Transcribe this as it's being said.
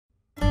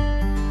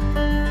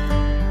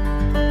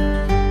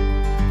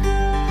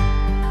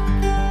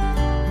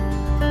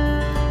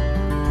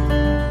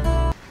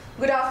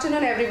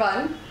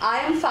everyone, I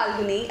am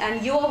Falguni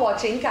and you are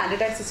watching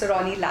Candidate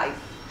Ciceroni live.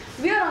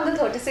 We are on the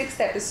 36th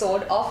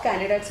episode of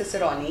Candidate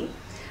Ciceroni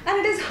and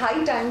it is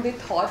high time we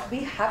thought we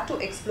have to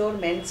explore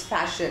men's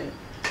fashion.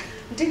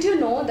 Did you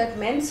know that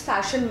men's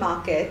fashion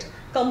market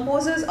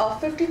composes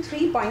of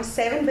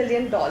 $53.7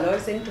 billion in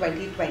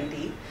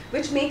 2020,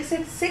 which makes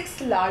it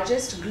 6th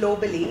largest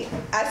globally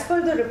as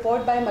per the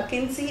report by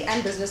McKinsey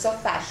and Business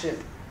of Fashion.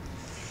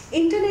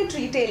 Internet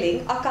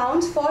retailing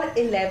accounts for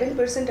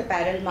 11%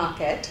 apparel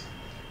market.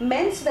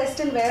 Men's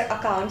western wear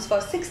accounts for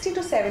 60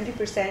 to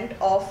 70%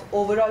 of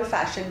overall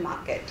fashion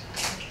market.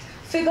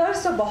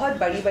 Figures तो बहुत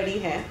बड़ी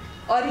हैं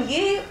और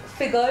ये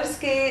figures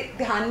के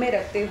ध्यान में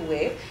रखते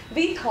हुए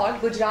we thought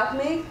गुजरात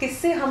में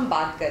किससे हम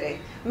बात करें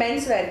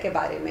men's wear के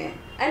बारे में,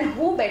 and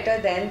who better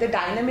than the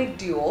dynamic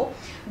duo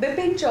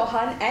Bipin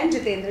Chauhan and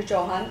Jitendra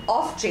Chauhan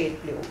of Jade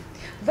Blue.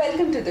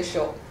 Welcome to the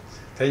show.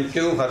 Thank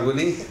you,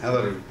 Falguni. How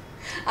are you?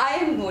 I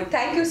am good.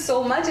 Thank you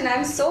so much and I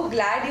am so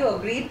glad you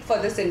agreed for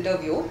this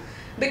interview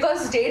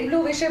because Jade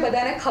Blue વિશે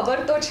બધાને ખબર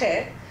તો છે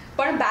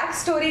પણ back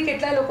story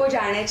કેટલા લોકો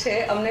જાણે છે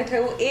અમને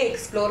થયું એ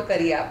એક્સપ્લોર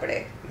કરીએ આપણે.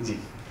 જી,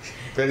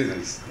 very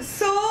nice.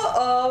 So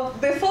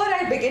before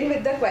I begin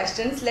with the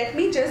questions, let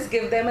me just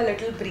give them a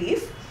little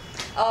brief.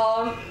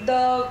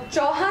 The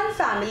Chauhan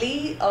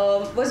family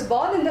was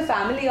born in the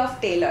family of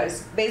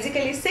tailors,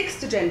 basically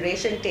 6th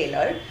generation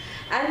tailor,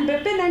 and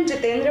Bipin and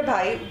Jitendra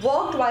bhai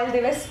worked while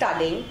they were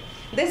studying.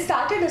 They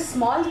started a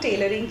small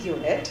tailoring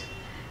unit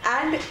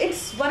and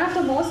it's one of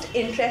the most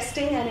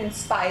interesting and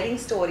inspiring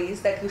stories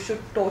that you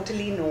should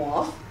totally know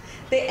of.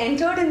 They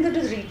entered into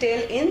the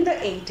retail in the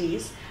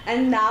 80s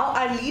and now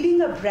are leading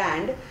a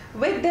brand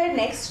with their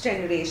next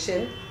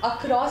generation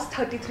across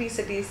 33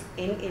 cities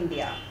in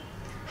India.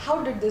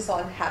 How did this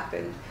all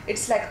happen?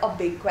 It's like a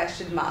big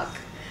question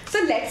mark.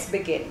 So let's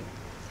begin.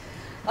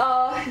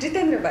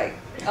 Jitendra bhai,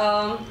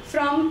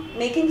 from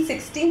making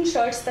 16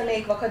 shirts તમે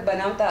એક વખત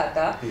બનાવતા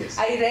હતા. Yes.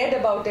 I read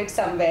about it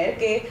somewhere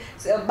કે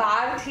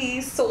 12 થી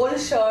 16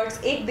 shirts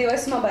એક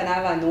દિવસમાં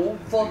બનાવવાનું,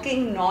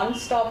 working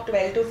non-stop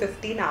 12 to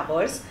 15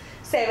 hours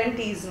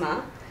 70s માં,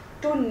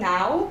 to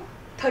now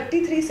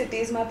 33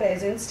 cities માં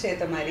presence છે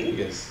તમારી.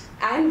 Yes.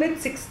 And with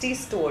 60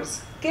 stores.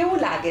 કેવું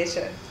લાગે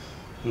છે?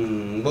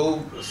 બહુ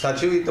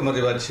સાચી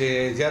તમારી વાત છે.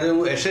 જ્યારે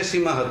હું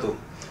એસએસસીમાં હતો,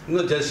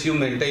 જસ્ટ યુ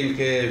મેન્ટેન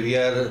કે we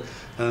R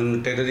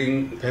tailoring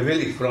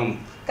family from,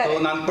 તો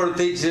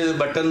નાનપણથી જ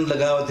બટન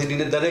લગાવવાથી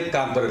લઈને દરેક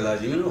કામ કરેલા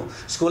છે.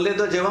 સ્કૂલે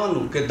તો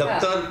જવાનું કે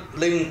દફતર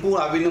લઈ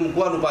આવીને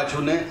મૂકવાનું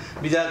પાછું ને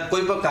બીજા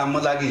કોઈ પણ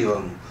કામમાં લાગી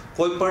જવાનું.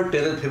 કોઈ પણ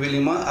ટેલર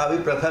ફેમિલીમાં આવી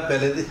પ્રથા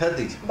પહેલેથી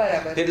હતી જ,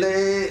 એટલે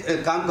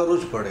કામ કરવું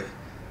જ પડે.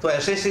 તો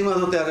એસએસસીમાં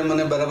હતો ત્યારે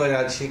મને બરાબર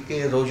યાદ છે કે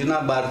રોજના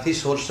 12 થી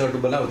 16 શર્ટ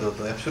બનાવતો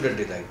હતો.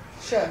 Absolutely right.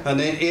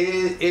 અને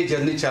એ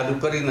જર્ની ચાલુ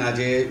કરીને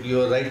આજે યુ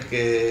આર રાઈટ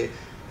કે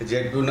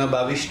જેડ બ્લુના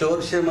 22 સ્ટોર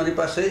છે મારી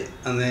પાસે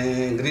અને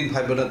ગ્રીન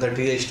ફાઇબરના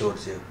 38 સ્ટોર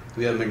છે.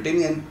 We are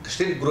maintaining and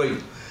steel growing.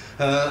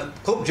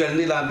 ખૂબ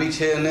જર્ની લાંબી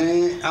છે અને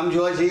આમ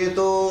જોવા જઈએ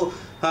તો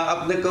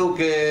આપને કહું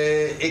કે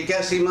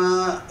 81માં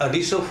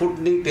 250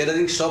 ફૂટની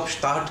ટેલરિંગ શોપ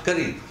સ્ટાર્ટ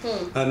કરી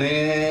અને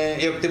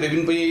એ વખતે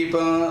બિપિનભાઈ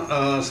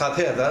પણ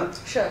સાથે હતા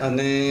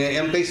અને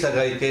એમ કહી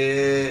શકાય કે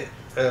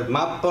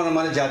માપ પણ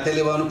અમારે જાતે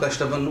લેવાનું,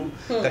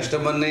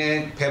 કસ્ટમરને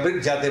ફેબ્રિક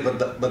જાતે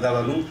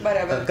બતાવવાનું,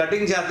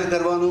 કટિંગ જાતે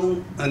કરવાનું.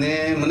 અને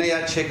મને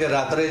યાદ છે કે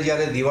રાત્રે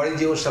જ્યારે દિવાળી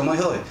જેવો સમય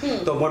હોય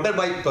તો મોટર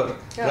બાઇક પર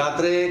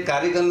રાત્રે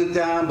કારીગરને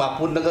ત્યાં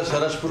બાપુનગર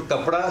સરસપુર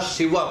કપડાં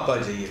સીવવા આપવા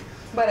જઈએ.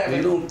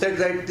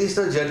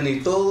 જર્ની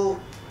તો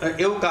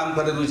એવું કામ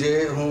કરેલું છે.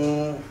 હું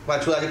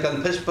પાછું આજે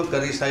કન્ફેસ પણ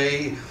કરીશ,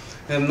 આઈ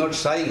એમ નોટ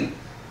સાઈંગ,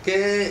 કે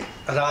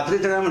રાત્રે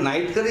જ્યારે અમે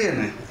નાઇટ કરીએ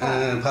ને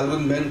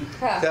ફાલ્ગુનબેન,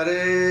 ત્યારે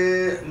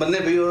બંને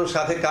ભાઈઓ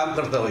સાથે કામ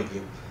કરતા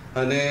હોઈએ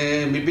અને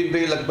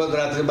બિપિનભાઈ લગભગ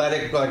રાત્રે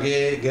 12-1 વાગે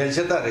ઘેર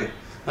જતા રહે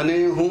અને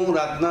હું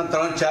રાતના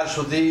 3-4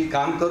 સુધી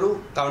કામ કરું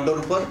કાઉન્ટર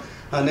ઉપર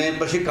અને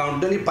પછી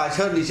કાઉન્ટરની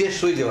પાછળ નીચે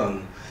સૂઈ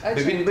જવાનું.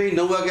 બિપિનભાઈ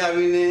 9 વાગે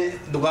આવીને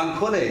દુકાન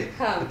ખોલે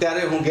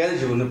ત્યારે હું ઘેર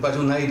જઉં ને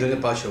પાછું નાહી ધોઈને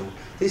પાછું.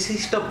 This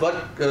is the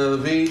work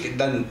V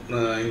done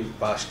in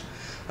past.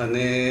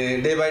 અને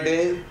ડે બાય ડે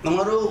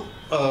અમારું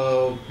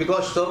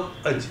because of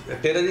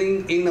tailoring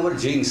in our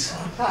genes,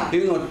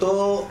 તો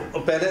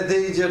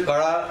પહેલેથી જ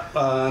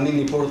કળાની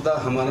નિપુણતા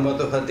અમારામાં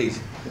તો હતી જ.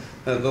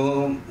 તો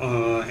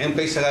એમ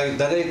કહી શકાય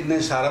દરેકને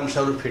સારામાં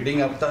સારું ફિટિંગ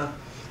આપતા,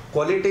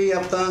 ક્વોલિટી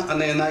આપતા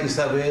અને એના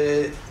હિસાબે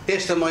તે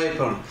સમયે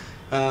પણ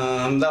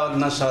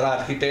અમદાવાદના સારા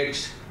આર્કિટેક્ટ્સ,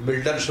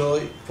 બિલ્ડર્સ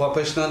હોય,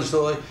 પ્રોફેશનલ્સ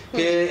હોય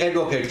કે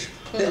advocates,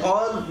 they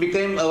all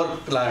became our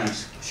clients.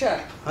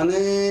 અને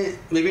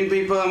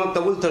બિપિનભાઈ પણ આમાં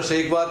કબૂલ થશે.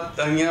 એક વાત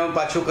અહીંયા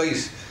પાછું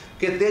કહીશ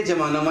કે તે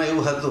જમાનામાં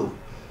એવું હતું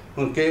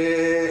કે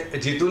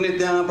જીતુને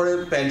ત્યાં આપણે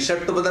પેન્ટ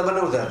શર્ટ તો બધા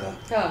બનાવતા હતા,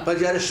 પણ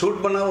જ્યારે શૂટ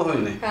બનાવવો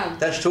હોય ને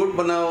ત્યારે શૂટ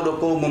બનાવવા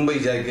લોકો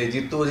મુંબઈ જાય કે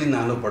જીતુ હજી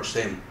નાનો પડશે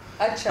એમ.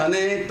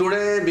 અને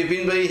today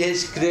બિપિનભાઈ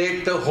has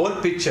create hall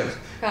picture.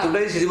 Today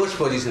is reverse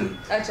position.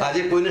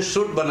 આજે કોઈને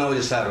શૂટ બનાવવો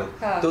છે સારો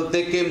તો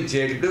તે કેમ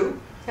જેડ બ્લુ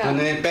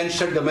અને પેન્ટ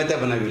શર્ટ ગમે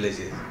ત્યાં બનાવી લે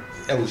છે,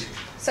 એવું છે.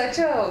 such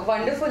a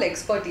wonderful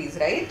expertise,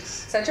 right?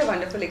 Such a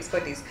wonderful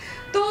expertise.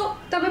 તો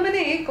તમે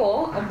મને એ કહો,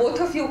 both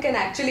of you can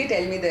actually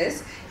tell me this,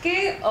 કે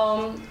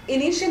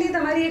ઇનિશિયલી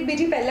તમારી એક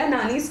બીજી પહેલાં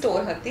નાની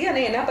સ્ટોર હતી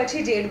અને એના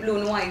પછી જેડ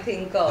બ્લુનું આઈ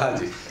થિંક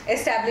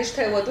એસ્ટાબ્લિશ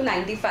થયું હતું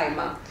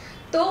 95માં.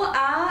 તો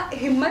આ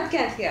હિંમત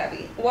ક્યાંથી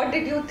આવી? વોટ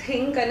ડીડ યુ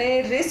થિંક અને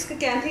રિસ્ક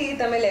ક્યાંથી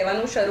તમે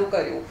લેવાનું શરૂ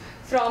કર્યું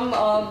ફ્રોમ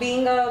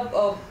બિંગ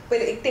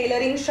એક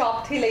ટેલરિંગ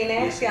શોપથી લઈને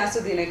ત્યાં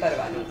સુધીને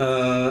કરવાનું?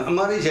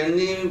 અમારી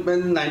જર્ની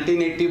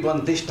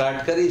 1981થી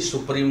સ્ટાર્ટ કરી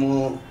સુપ્રીમો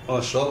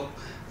શોપ.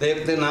 તે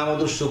વખતે નામ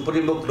હતું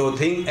સુપ્રીમો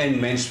ક્લોથિંગ એન્ડ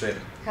મેન્સવેર.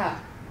 હા.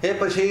 એ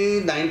પછી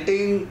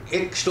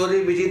એક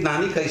સ્ટોરી બીજી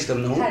નાની કહીશ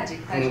તમને હું.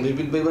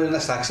 બિપિનભાઈ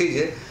એના સાક્ષી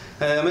છે.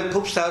 અમે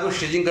ખૂબ સારું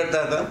સ્ટિચિંગ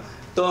કરતા હતા.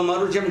 તો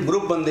અમારું જેમ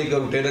ગ્રુપ બંધાઈ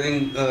ગયું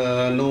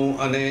ટેલરિંગનું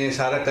અને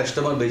સારા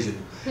કસ્ટમર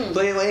બેઝનું. તો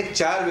એવા એક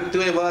 4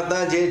 વ્યક્તિઓ એવા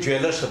હતા જે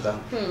જ્વેલર્સ હતા.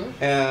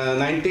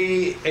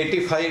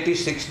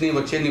 1985-86ની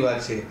વચ્ચેની વાત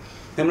છે.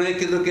 એમણે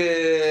કીધું કે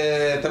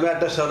તમે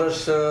આટલા સરસ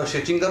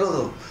સ્ટિચિંગ કરો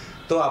છો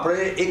તો આપણે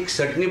એક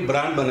શર્ટની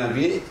બ્રાન્ડ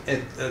બનાવીએ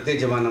તે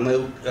જમાનામાં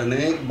એવું,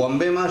 અને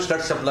બોમ્બેમાં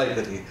શર્ટ સપ્લાય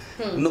કરીએ.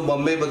 એમનું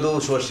બોમ્બે બધું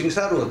સોર્સિંગ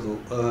સારું હતું,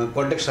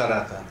 કોન્ટેક્ટ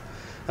સારા હતા.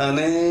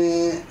 અને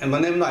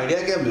મને એમનો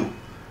આઈડિયા કેમ આવ્યો,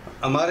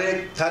 અમારે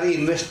ખાલી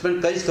ઇન્વેસ્ટમેન્ટ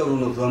કંઈ જ કરવું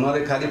નહોતું, અમારે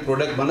ખાલી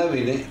પ્રોડક્ટ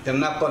બનાવીને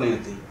તેમને આપવાની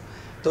હતી.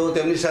 તો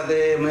તેમની સાથે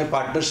મેં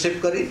પાર્ટનરશિપ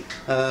કરી.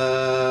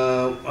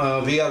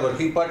 વી આર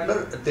વર્કિંગ પાર્ટનર,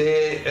 તે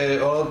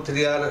ઓલ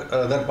 3 આર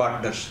અધર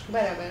પાર્ટનર્સ.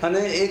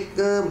 અને એક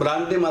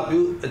બ્રાન્ડ નેમ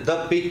આપ્યું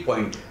the peak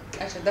point,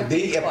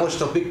 the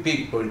એપોસ્ટોપિક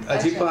peak point.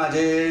 હજી પણ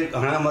આજે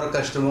ઘણા અમારા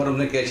કસ્ટમર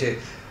અમને કહે છે.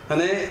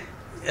 અને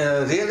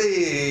રિયલી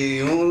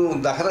હું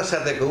દાખલા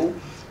સાથે કહું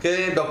કે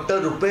ડૉક્ટર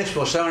રૂપેશ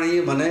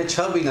વસાણીએ મને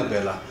 6 મહિના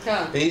પહેલાં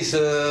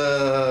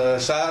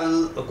સાલ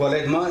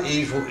કોલેજમાં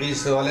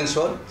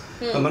વાલેન્સોર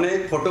મને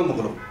એક ફોટો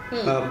મોકલો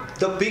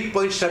ધ પીક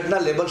પોઈન્ટ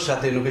શર્ટના લેબલ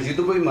સાથેનું, કે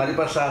જીતુભાઈ મારી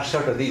પાસે આ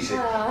શર્ટ હતી છે.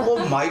 Oh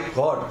my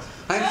God,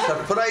 I M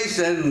surprise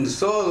and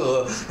so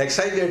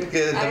excited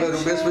કે તમે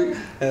રૂપેશભાઈ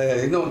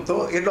તો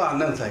એટલો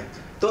આનંદ થાય.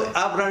 તો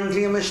આ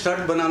બ્રાન્ડથી અમે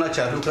શર્ટ બનાવવાના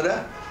ચાલુ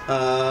કર્યા.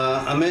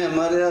 અમે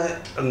અમારા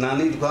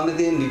નાની દુકાન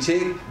હતી, નીચે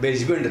એક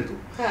બેઝમેન્ટ હતું,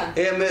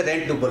 એ અમે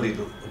રેન્ટ ઉપર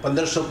લીધું,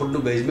 1500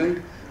 ફૂટનું બેઝમેન્ટ.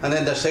 અને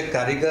 10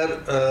 કારીગર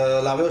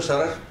લાવ્યો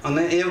સરસ.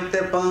 અને એ વખતે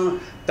પણ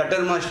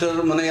કટર માસ્ટર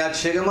મને યાદ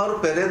છે કે મારું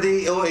પહેલેથી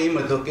એવો એમ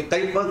હતો કે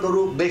કંઈ પણ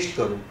કરું બેસ્ટ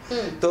કરું.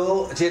 તો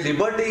જે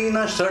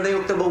લિબર્ટીના શર્ટ એ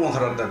વખતે બહુ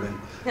વખરા હતા બેન.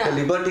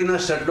 લિબર્ટીના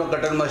શર્ટનો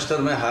કટર માસ્ટર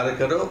મેં હારે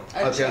કર્યો,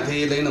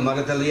 ત્યાંથી લઈને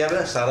અમારે ત્યાં લઈ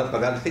આવ્યા સારા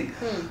પગારથી.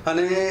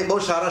 અને બહુ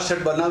સારા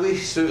શર્ટ બનાવી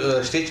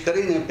સ્ટિચ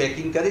કરીને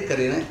પેકિંગ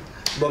કરીને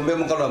બોમ્બે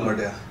મોકલવા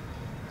માંડ્યા.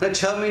 અને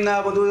 6 મહિના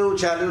આ બધું એવું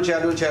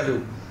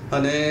ચાલ્યું.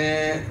 અને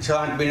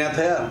 6-8 મહિના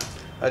થયા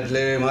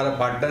એટલે મારા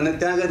પાર્ટનરને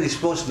ત્યાં આગળ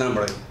રિસ્પોન્સ ના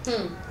મળ્યો.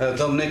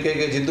 તો અમને કહે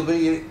કે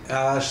જીતુભાઈ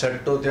આ શર્ટ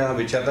તો ત્યાં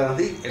વેચાતા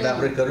નથી, એટલે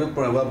આપણે કર્યું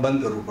પણ હવે બંધ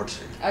કરવું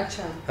પડશે.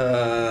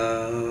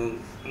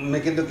 મેં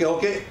કીધું કે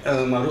ઓકે,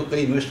 મારું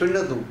કંઈ ઇન્વેસ્ટમેન્ટ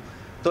નહોતું.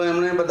 તો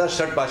એમણે બધા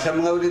શર્ટ પાછા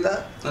મંગાવી લીધા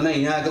અને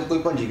અહીંયા આગળ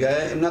કોઈ પણ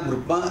જગ્યાએ એમના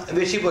ગ્રુપમાં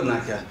વેચી પણ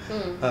નાખ્યા.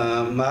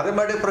 મારે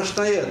માટે પ્રશ્ન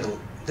એ હતો,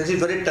 this is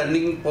very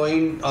turning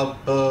point of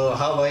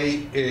how I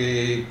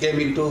came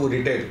into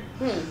retail.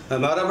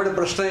 મારા માટે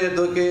પ્રશ્ન એ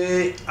હતો કે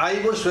I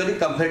was very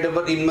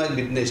comfortable in my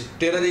business.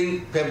 Tailoring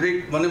fabric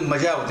મને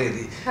મજા આવતી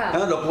હતી.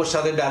 લોકો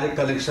સાથે ડાયરેક્ટ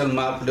કનેક્શન,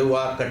 માપ લેવું,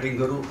 આ કટિંગ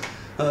કરવું.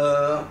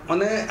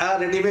 અને આ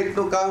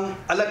રેડીમેડનું કામ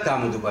અલગ કામ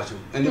હતું પાછું,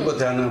 એની પર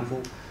ધ્યાન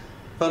આપવું.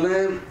 અને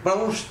પણ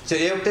હું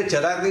એ વખતે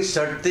ચરાગની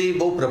શર્ટથી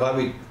બહુ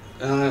પ્રભાવિત.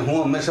 હું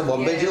હંમેશા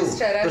બોમ્બે જઉં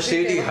તો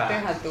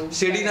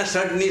શેડીના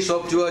શર્ટની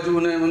શોપ જોવા જઉં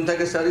અને એમ થાય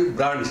કે સારી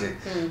બ્રાન્ડ છે.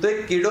 તો એક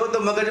કીડો તો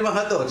મગજમાં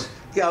હતો જ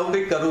કે આવું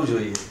કંઈક કરવું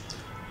જોઈએ.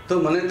 તો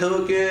મને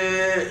થયું કે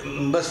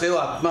બસ એવો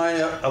આત્માએ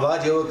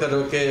અવાજ એવો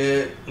કર્યો કે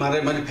મારે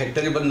મારી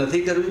ફેક્ટરી બંધ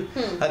નથી કરવી.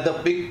 આ ધ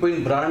પીક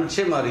પોઈન્ટ બ્રાન્ડ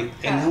છે મારી,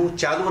 એને હું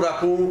ચાલુ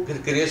રાખવું,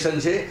 ક્રિએશન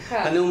છે,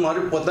 અને હું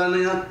મારું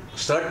પોતાના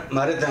શર્ટ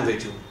મારે ત્યાં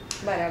વેચું.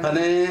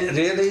 અને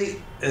really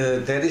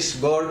there is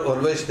God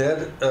always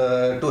there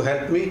to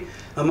help me.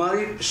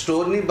 અમારી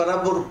સ્ટોરની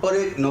બરાબર ઉપર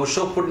એક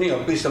 900 ફૂટની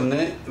ઓફિસ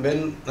અમને બેન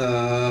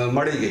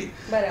મળી ગઈ.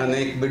 અને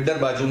એક બિલ્ડર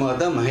બાજુમાં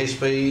હતા,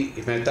 મહેશભાઈ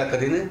મહેતા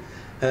કરીને.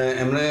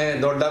 એમણે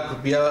 1.5 લાખ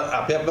રૂપિયા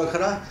આપ્યા પણ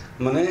ખરા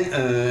મને,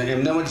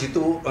 એમનામાં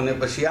જીતું અને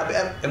પછી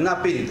એમને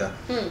આપી દીધા.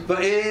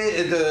 પણ એ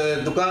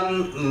દુકાન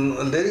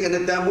લેરી અને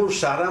ત્યાં બહુ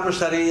સારામાં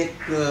સારી એક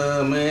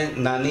મેં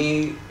નાની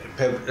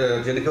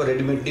જેને કહેવાય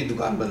રેડીમેડની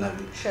દુકાન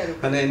બનાવી.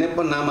 અને એને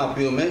પણ નામ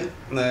આપ્યું મેં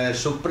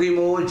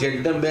સુપ્રીમો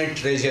જેન્ટલમેન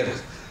ટ્રેઝર.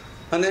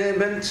 અને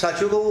બેન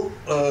સાચું કહું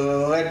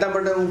એટલા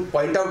માટે હું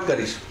પોઈન્ટ આઉટ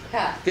કરીશ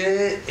કે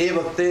એ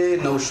વખતે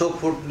 900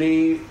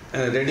 ફૂટની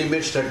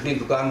રેડીમેડ શર્ટની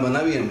દુકાન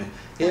બનાવી અમે.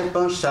 એ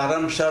પણ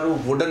સારામાં સારું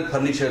wooden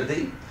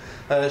ફર્નિચરથી.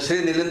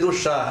 Shri નીલેન્દ્ર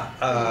Shah,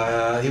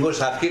 he was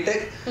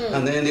architect,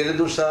 અને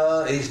નીલેન્દ્ર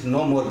શાહ ઇઝ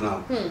નો મોર નાવ.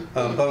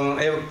 પણ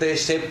એ વખતે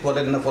સ્ટેપ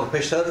કોલેજના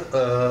પ્રોફેસર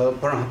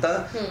પણ હતા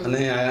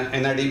અને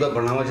NIDમાં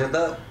ભણાવવા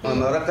જતા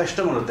મારા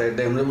કસ્ટમર હતા,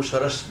 એટલે એમણે બહુ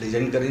સરસ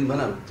ડિઝાઇન કરીને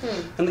બનાવ્યું.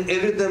 અને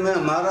એવી રીતે મેં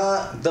અમારા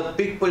ધ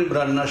પીક પોઈન્ટ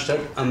બ્રાન્ડના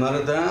શર્ટ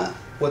અમારે ત્યાં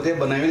પોતે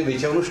બનાવીને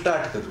વેચવાનું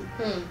સ્ટાર્ટ કર્યું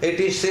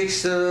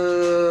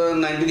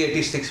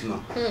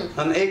 1986માં.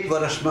 અને 1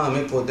 વર્ષમાં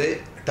અમે પોતે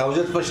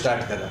 1000 પર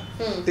સ્ટાર્ટ કર્યા.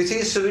 This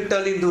is V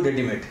turn in two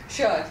readymade.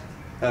 Sure.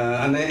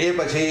 અને એ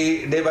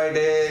પછી ડે બાય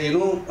ડે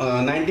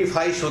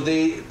 95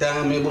 સુધી ત્યાં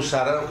અમે બહુ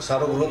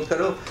સારો ગ્રોથ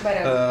કર્યો.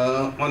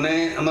 અને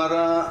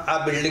અમારા આ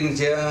બિલ્ડિંગ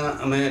જ્યાં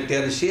અમે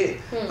અત્યારે છીએ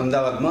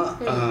અમદાવાદમાં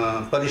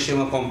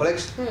પરિસીમા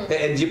complex, A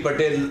NG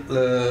Patel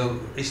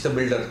is the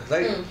builder,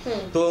 right.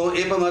 તો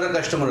એ પણ મારા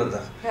કસ્ટમર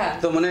હતા.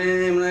 તો મને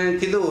એમણે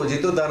કીધું,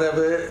 જીતુ તારે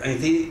હવે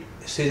અહીંથી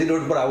સીજી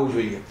રોડ પર આવવું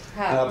જોઈએ,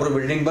 આપણું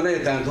બિલ્ડિંગ બને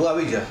ત્યાં તું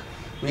આવી જા.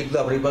 મેં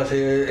કીધું આપણી પાસે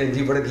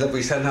એનજી પટેલ એટલા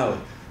પૈસા ના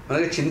હોય.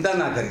 મને ચિંતા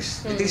ના કરીશ.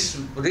 It is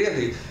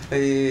really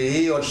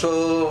he also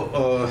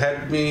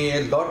help me એ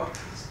લોટ.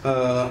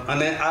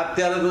 અને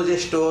અત્યારનો જે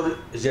સ્ટોર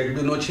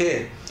ઝેડબીનો છે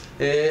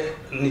એ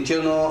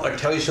નીચેનો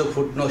 2800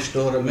 ફૂટનો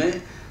સ્ટોર અમે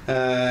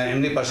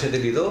એમની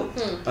પાસેથી લીધો.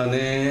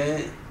 અને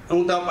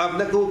હું તો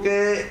આપને કહું કે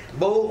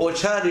બહુ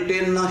ઓછા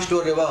રિટેલના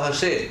સ્ટોર એવા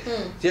હશે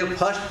જે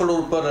ફર્સ્ટ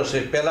ફ્લોર પર હશે,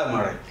 પહેલા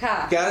માળે,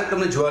 ક્યારેક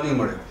તમને જોવા નહીં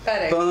મળે.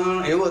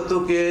 પણ એવું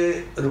હતું કે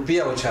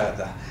રૂપિયા ઓછા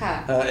હતા.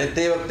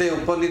 તે વખતે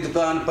ઉપરની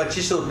દુકાન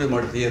 2500 રૂપિયા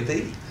મળતી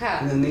હતી,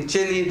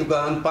 નીચેની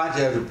દુકાન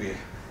 5000 રૂપિયા.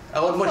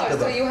 Almost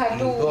double.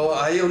 તો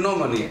I have no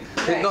money,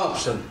 it no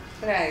option.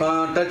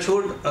 પણ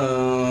ટચવુડ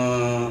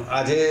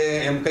આજે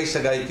એમ કહી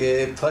શકાય કે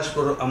ફર્સ્ટ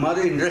ફ્લોર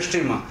અમારી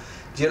ઇન્ડસ્ટ્રીમાં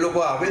જે લોકો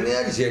આવે ને,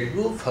 યાર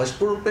જેટલું ફર્સ્ટ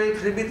ફ્લોર पे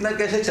फिर भी इतना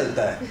कैसे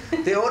चलता है,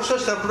 they are also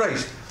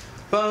surprised.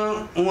 પણ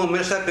હું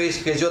હંમેશા કહીશ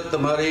કે જો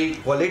તમારી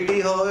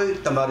ક્વોલિટી હોય,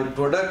 તમારી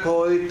પ્રોડક્ટ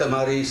હોય,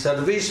 તમારી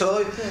સર્વિસ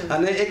હોય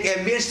અને એક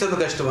એમ્બિયન્સ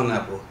તમે કસ્ટમરને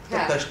આપો,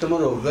 તો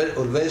customer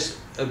always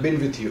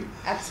been with you,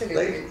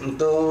 right.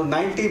 તો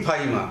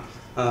 95માં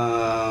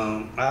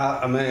આ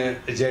અમે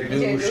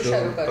જેડબ્લ્યુ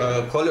સ્ટોર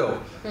ખોલ્યો.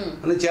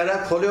 અને જ્યારે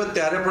આ ખોલ્યો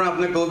ત્યારે પણ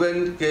આપણે કહું બેન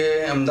કે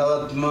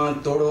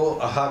અમદાવાદમાં થોડો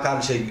હાહાકાર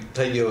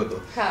થઈ ગયો હતો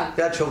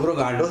કે આ છોકરો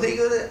ગાંડો થઈ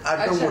ગયો છે,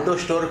 આટલો મોટો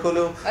સ્ટોર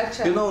ખોલ્યો.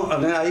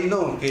 અને આઈ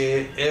નો કે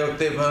એ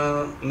વખતે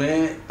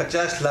મેં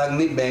 50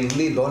 લાખની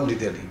બેંકની લોન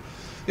લીધેલી.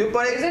 એ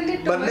પણ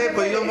બંને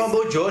ભાઈઓમાં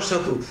બહુ જોશ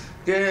હતું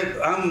કે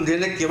આમ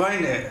જેને કહેવાય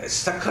ને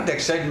સખત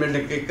એક્સાઇટમેન્ટ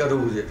કંઈક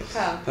કરવું છે.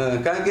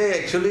 કારણ કે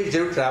એકચ્યુઅલી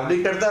જેવું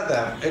ટ્રાવેલિંગ કરતા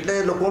હતા એટલે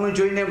લોકોને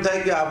જોઈને એમ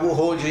થાય કે આવું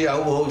હોવું જોઈએ,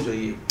 આવું હોવું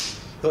જોઈએ.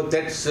 તો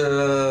દેટ્સ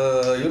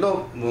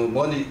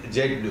બોર્ન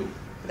જેડબ્લ્યુ.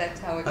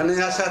 અને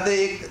આ સાથે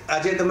એક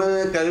આજે તમે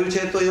કહ્યું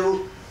છે તો એવું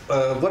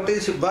વોટ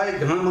ઇઝ વાય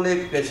ઘણા મને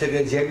કહે છે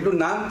કે જેડબ્લ્યુ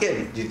નામ કેમ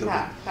જીતું.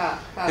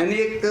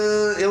 એની એક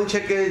એવું છે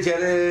કે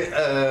જ્યારે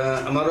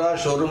અમારું આ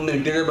શોરૂમનું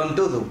ઇન્ટિરિયર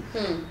બનતું હતું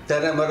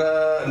ત્યારે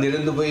અમારા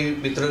નિરેન્દ્રભાઈ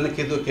મિત્રને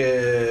કીધું કે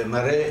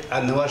મારે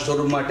આ નવા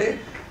શોરૂમ માટે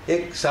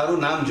એક સારું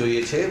નામ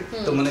જોઈએ છે,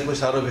 તો મને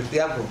કોઈ સારો વ્યક્તિ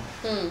આપો.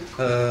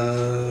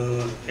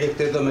 એક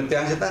તે તો અમે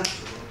ત્યાં જ હતા.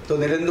 તો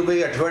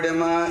નિરેન્દ્રભાઈ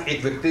અઠવાડિયામાં એક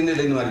વ્યક્તિને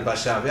લઈને મારી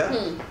પાસે આવ્યા,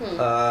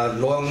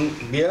 લોંગ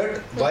બિયર્ડ,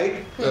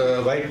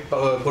 વ્હાઈટ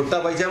કુર્તા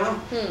પાયજામા,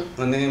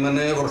 અને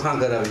મને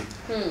ઓળખાણ કરાવી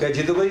કે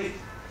જીતુભાઈ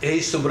એ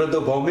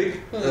સુબ્રતો ભૌમિક,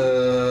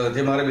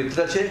 જે મારા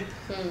મિત્ર છે,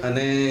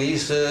 અને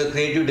is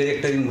creative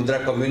director in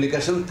Mudra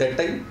communication that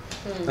time.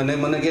 અને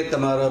મને કે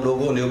તમારા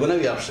લોગો ને એવું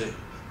બનાવી આપશે.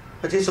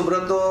 પછી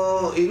સુબ્રતો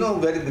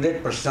વેરી ગ્રેટ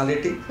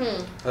પર્સનાલિટી.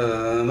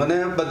 મને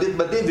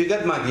બધી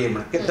વિગત માંગી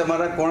એમણે કે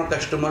તમારા કોણ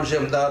કસ્ટમર છે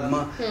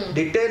અમદાવાદમાં,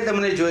 ડિટેલ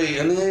તમને જોઈ.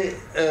 અને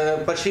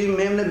પછી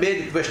મેં એમને 2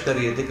 રિક્વેસ્ટ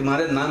કરી હતી કે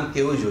મારે નામ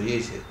કેવું જોઈએ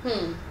છે.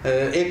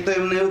 એક તો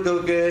એમને એવું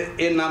કહ્યું કે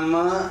એ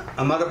નામમાં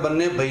અમારા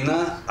બંને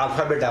ભાઈના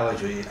આલ્ફાબેટ આવવા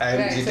જોઈએ. આઈ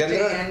એમ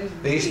જીતેન્દ્ર,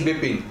 ઇઝ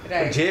બિપિન,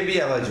 જે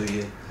બી આવવા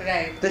જોઈએ.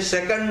 તો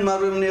સેકન્ડ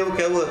મારું એમને એવું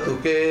કહેવું હતું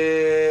કે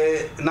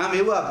નામ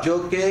એવું આપજો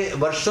કે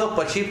વર્ષો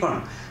પછી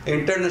પણ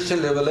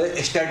ઇન્ટરનેશનલ લેવલે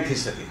સ્ટેન્ડ થઈ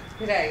શકે.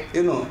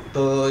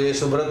 તો એ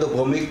સુબ્રતો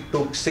ભૌમિક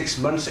ટુક 6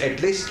 months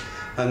એટલીસ્ટ.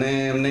 અને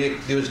એમને એક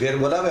દિવસ ઘેર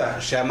બોલાવ્યા,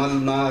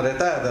 શ્યામલમાં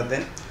રહેતા હતા તે.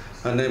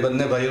 અને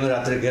બંને ભાઈઓને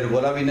રાત્રે ઘેર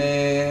બોલાવીને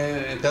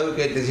કહ્યું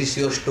કે this is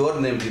your store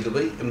name. કીધું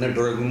ભાઈ એમને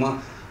ડ્રોઈંગમાં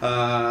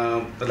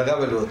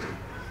લગાવેલું હતું.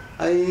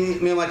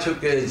 અહીં મેં વાંચ્યું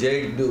કે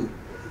જેડબ્લ્યુ,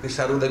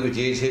 સારું લાગ્યું,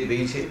 જે છે બે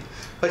છે.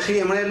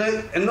 પછી એમણે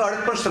એમનો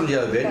અર્થ પણ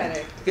સમજાવ્યો બેન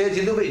કે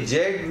Jitubhai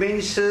zed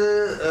means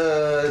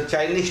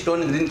Chinese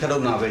stone green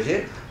કલરનો આવે છે,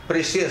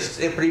 પ્રેશિયસ,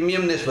 એ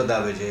પ્રીમિયમનેસ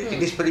બતાવે છે.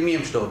 It is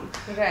premium stone.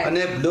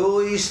 અને blue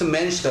is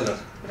men's colour.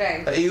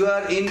 You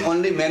are in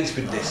only men's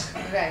fitness.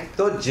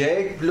 તો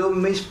zed blue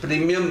means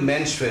premium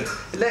menswear.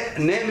 એટલે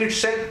name it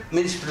self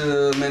means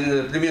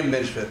premium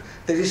menswear.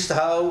 That is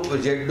how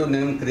જેડબ્લ્યુ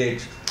name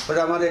creates. But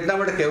અમારે એટલા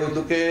માટે કહેવું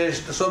હતું કે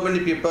so many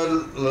people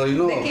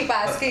they keep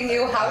asking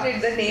you how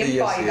did the name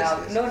point out.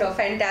 No,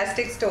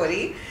 fantastic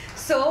story.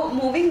 So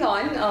moving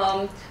on,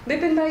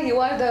 Bipin bhai, you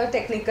are the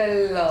technical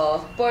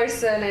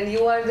person and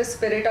you are the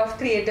spirit of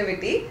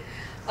creativity.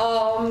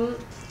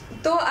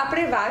 તો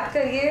આપણે વાત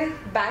કરીએ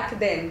back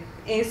દેન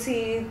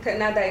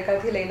 80ના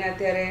દાયકાથી લઈને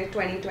અત્યારે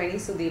 2020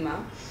 સુધીમાં.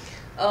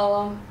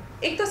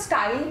 એક તો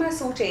સ્ટાઇલમાં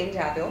શું ચેન્જ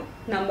આવ્યો,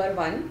 નંબર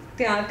 1.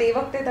 ત્યાં તે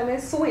વખતે તમે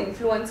શું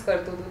ઇન્ફ્લુઅન્સ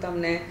કરતું હતું,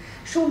 તમને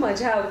શું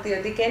મજા આવતી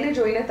હતી, કેને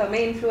જોઈને તમે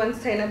ઇન્ફ્લુઅન્સ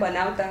થઈને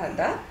બનાવતા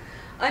હતા.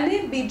 અને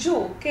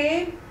બીજું કે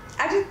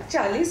આજે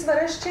 40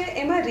 વર્ષ છે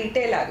એમાં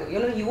રિટેલ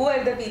આવ્યું. You are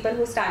the people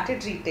who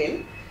started retail,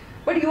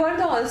 but you are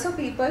the also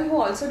people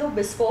who also do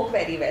bespoke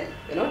very well,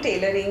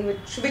 tailoring,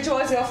 which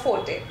was your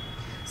forte.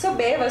 સો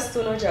બે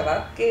વસ્તુનો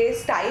જવાબ કે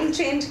સ્ટાઇલ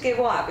ચેન્જ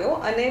કેવો આવ્યો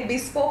અને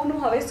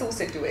બિસ્પોકનું હવે શું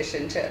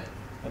સિચ્યુએશન છે.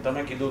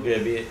 તમે કીધું કે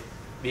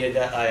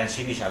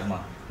 2080ની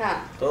સાલમાં હા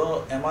તો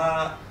એમાં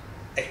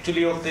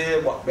એકચ્યુઅલી વખતે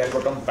બેલ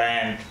bottom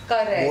pant,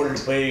 bold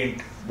print,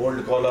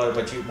 bold caller,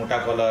 પછી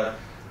મોટા કોલર,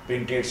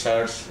 પ્રિન્ટેડ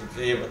શર્ટ્સ,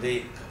 એ બધી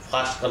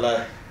ફાસ્ટ કલર,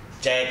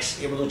 ચેક્સ,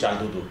 એ બધું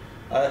ચાલતું હતું.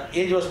 એ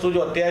જ વસ્તુ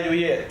જો અત્યારે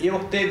જોઈએ એ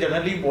વખતે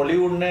જનરલી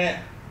બોલિવૂડને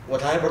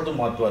વધારે પડતું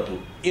મહત્વ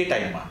હતું એ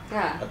ટાઈમમાં.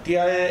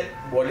 અત્યારે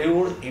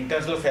બોલિવૂડ,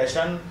 ઇન્ટરનેશનલ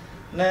ફેશન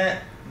ને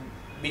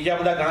બીજા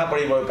બધા ઘણા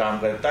પરિબળો કામ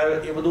કરે. અત્યારે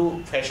એ બધું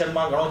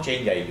ફેશનમાં ઘણો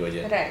ચેન્જ આવી ગયો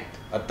છે.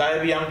 અત્યારે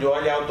બી આમ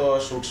જોવા જાવ તો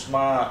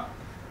શૂટ્સમાં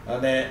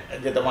અને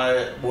જે તમારે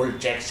બોલ્ડ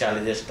ચેક્સ ચાલે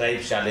છે,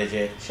 સ્ટ્રાઇપ્સ ચાલે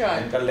છે,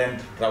 એન્કલ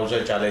લેન્થ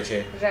ટ્રાઉઝર ચાલે છે,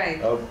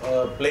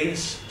 પ્લેન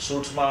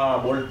શૂટ્સમાં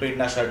બોલ્ડ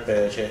પ્રિન્ટના શર્ટ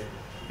પહેરે છે.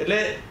 એટલે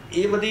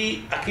એ બધી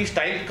આખી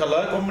સ્ટાઇલ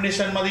કલર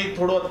કોમ્બિનેશનમાંથી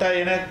થોડો અત્યારે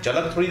એને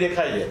ઝલક થોડી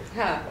દેખાય છે.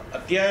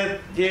 અત્યારે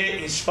જે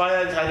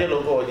ઇન્સ્પાયર થાય છે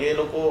લોકો, જે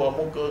લોકો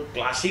અમુક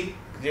ક્લાસિક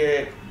જે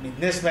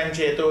બિઝનેસમેન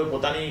છે એ તો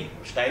પોતાની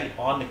સ્ટાઇલ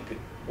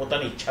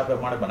પોતાની ઈચ્છા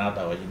પ્રમાણે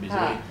બનાવતા હોય છે.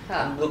 બેઝિકલી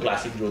બધું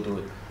ક્લાસિક જોતું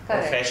હોય.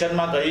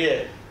 ફેશનમાં કહીએ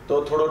તો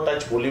થોડો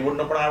ટચ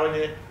બોલિવૂડનો પણ આવે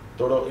છે,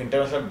 થોડો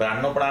ઇન્ટરનેશનલ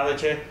બ્રાન્ડનો પણ આવે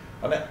છે.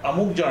 અને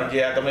અમુક જણ જે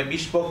આ તમે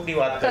બિસ્પોકની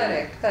વાત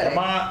કરી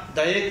એમાં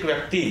દરેક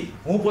વ્યક્તિ,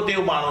 હું પોતે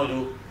એવું માનું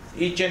છું,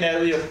 ઈચ એન્ડ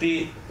એવરી વ્યક્તિ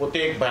પોતે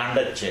એક બ્રાન્ડ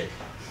જ છે.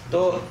 તો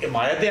એ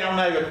મારે ત્યાં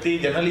આવનાર વ્યક્તિ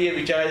જનરલી એ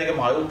વિચારે છે કે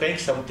મારું કંઈક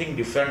સમથિંગ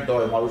ડિફરન્ટ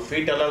હોય, મારું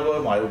ફિટ અલગ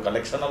હોય, મારું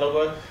કલેક્શન અલગ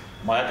હોય,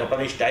 મારા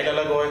કપડાની સ્ટાઇલ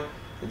અલગ હોય,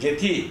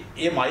 જેથી એ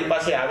મારી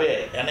પાસે આવે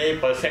એને એ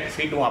પરફેક્ટ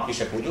ફિટ હું આપી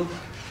શકું છું.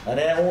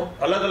 અને હું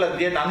અલગ અલગ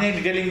જે નાની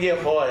ડિટેલિંગ જે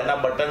હોય એના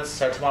બટન્સ,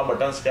 શર્ટ્સમાં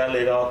બટન્સ ક્યાં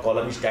લેવા,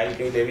 કોલરની સ્ટાઇલ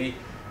કઈ લેવી,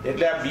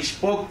 એટલે આ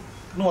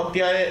બિસ્પોકનું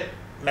અત્યારે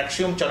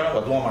મેક્સિમમ ચલણ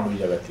વધવા માંડ્યું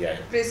છે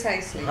અત્યારે.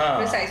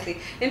 પ્રિસાઇસલી.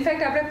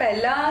 ઇનફેક્ટ આપણે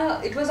પહેલા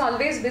it was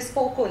always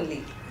bespoke only.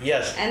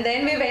 Yes. And then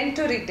we went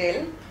to retail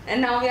and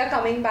now we are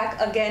coming back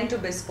again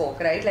to bespoke,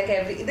 right? Like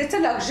it's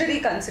a luxury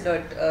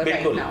considered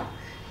right now.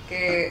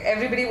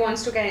 Everybody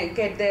wants to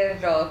get their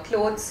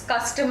clothes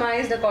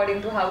customized according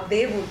to how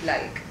they would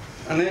like.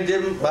 અને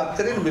જેમ વાત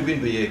કરી ને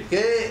બિપિનભાઈએ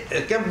કે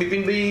કેમ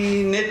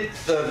બિપિનભાઈને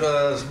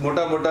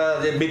મોટા મોટા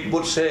જે બિગ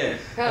બુટ્સ છે,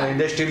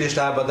 ઇન્ડસ્ટ્રીલિસ્ટ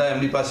આ બધા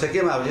એમની પાસે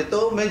કેમ આવે છે, તો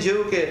મેં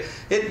જોયું કે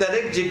એ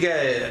દરેક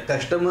જગ્યાએ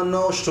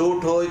કસ્ટમરનો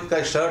સૂટ હોય કે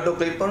શર્ટ હોય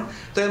કંઈ પણ,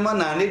 તો એમાં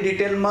નાની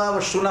ડિટેલમાં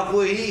વસ્તુ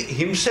નાખવું એ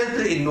હિમસેલ્ફ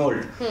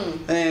ઇન્વોલ્વ,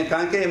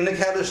 કારણ કે એમને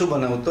ખ્યાલ શું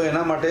બનાવું. તો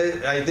એના માટે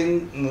આઈ થિંક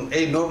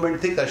એ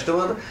ઇન્વોલ્વમેન્ટથી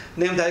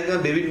કસ્ટમરને એમ થાય કે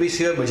બિપિનભાઈ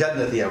સિવાય મજા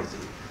જ નથી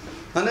આવતી.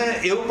 અને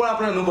એવું પણ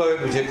આપણે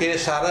અનુભવેલું છે કે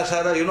સારા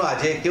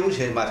આજે કેવું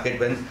છે માર્કેટ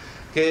બેન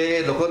કે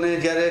લોકોને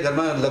જ્યારે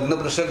ઘરમાં લગ્ન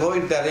પ્રસંગ હોય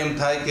ને ત્યારે એમ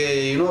થાય કે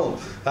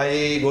આ એ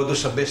ગોધું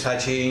સભ્ય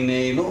સાચી ને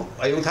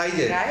એવું થાય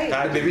છે.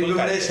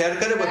 બિપિનભાઈ શેર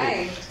કરે બધું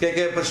કે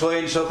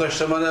 100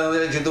 કસ્ટમર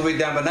જીતુભાઈ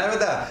ત્યાં બનાવ્યા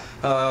હતા,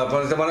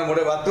 પણ તમારા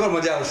મોઢે વાત કરો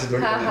મજા આવશે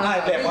થોડી.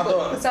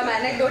 Some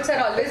anecdotes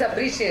are always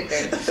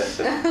appreciated.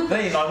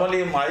 નહીં,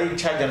 નોર્મલી મારી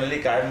ઈચ્છા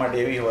જનરલી કાયમ માટે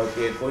એવી હોય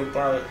કે કોઈ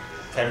પણ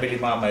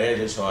ફેમિલીમાં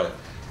મેરેજીસ હોય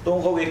તો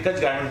હું કહું એક જ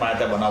ગાર્મેન્ટ મારે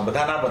ત્યાં બનાવો,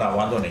 બધા ના બનાવો,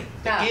 વાંધો નહીં.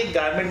 એક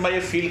ગાર્મેન્ટમાં એ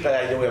ફીલ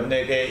કરાય જવું એમને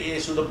કે એ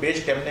શું તો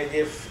બેસ્ટ એમને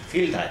જે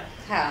ફીલ થાય.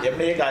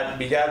 એમને એક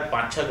બીજા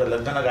 5-6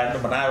 લગ્નના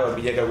ગાર્મેન્ટ બનાવ્યા હોય,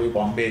 બીજા કોઈ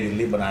બોમ્બે,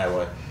 દિલ્હી બનાવ્યા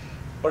હોય,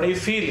 પણ એ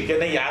ફીલ કે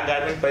નહીં આ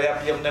ગાર્મેન્ટ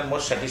પછી અમને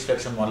મોસ્ટ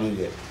સેટિસ્ફેક્શન મળ્યું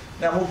છે.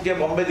 ને અમુક જે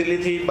બોમ્બે,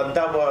 દિલ્હીથી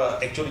બનતા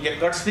એકચ્યુઅલી જે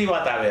કટ્સની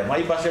વાત આવે,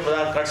 અમારી પાસે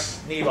બધા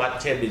કટ્સની વાત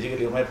છે,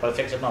 બેઝિકલી અમે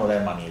પરફેક્શનમાં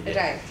વધારે માનીએ છીએ.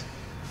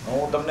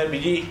 હું તમને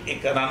બીજી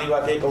એક નાની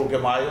વાત એ કહું કે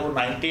મારું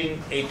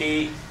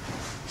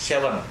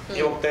 1987 એ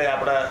વખતે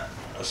આપણા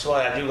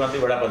રાજીવ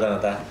ગાંધી વડાપ્રધાન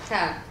હતા.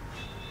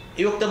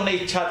 એ વખતે મને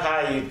ઈચ્છા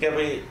થાય કે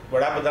ભાઈ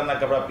વડાપ્રધાનના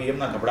કપડા,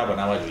 પીએમના કપડા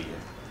બનાવવા જોઈએ,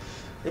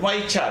 એ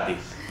મારી ઈચ્છા હતી.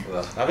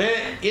 હવે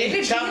એ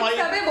ઈચ્છા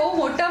મારી બહુ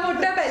મોટા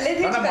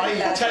પહેલેથી જ મારી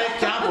ઈચ્છા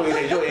ક્યાં પૂરી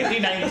થઈ? જો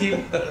 89 થી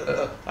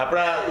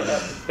આપણા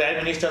પ્રાઇમ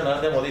મિનિસ્ટર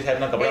નરેન્દ્ર મોદી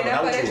સાહેબના કપડા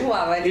બનાવું છું,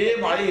 એ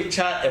મારી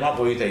ઈચ્છા એમાં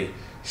પૂરી થઈ.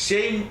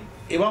 સેમ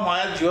એવા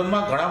મારા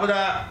જીવનમાં ઘણા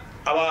બધા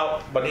આવા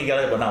બની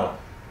ગયા બનાવો.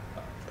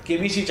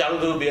 કેબીસી ચાલુ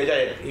થયું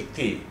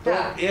 2001થી, તો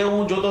એ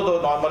હું જોતો હતો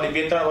નોર્મલી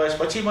 2-3 વર્ષ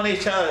પછી મને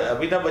ઈચ્છા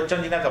અમિતાભ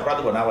બચ્ચનજીના કપડા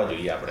તો બનાવવા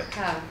જોઈએ આપણે.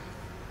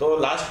 તો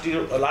લાસ્ટ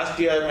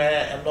યર મેં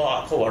એમનો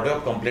આખો વોર્ડરોબ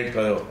કમ્પ્લીટ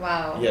કર્યો.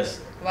 યસ.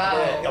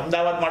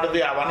 અમદાવાદ માટે તો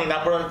આવવાની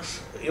ના, પણ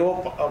એવો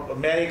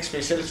મેં એક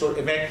સ્પેશિયલ સૂટ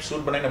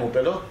બનાવીને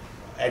મૂકેલો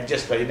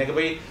એડજસ્ટ કરીને કે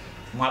ભાઈ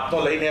માપનો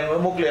લઈને એમને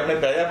મોકલ્યો. એમને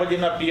પહેર્યા પછી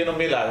એમના પીએનો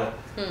મેલ આવ્યો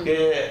કે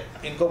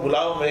ઇનકો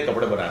બુલાવો, મેં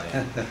કપડે બનાવે.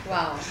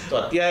 તો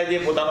અત્યારે જે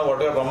પોતાનો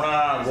વોર્ડરોબ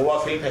હમણાં ગોવા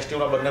ફિલ્મ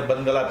ફેસ્ટિવલમાં બંને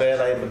બંધેલા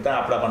પહેરેલા, એ બધા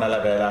આપણા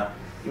બનાવેલા પહેરેલા.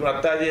 ઇવન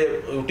અત્યારે જે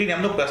રૂટીન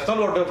એમનો પર્સનલ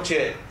વોર્ડરોબ છે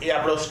એ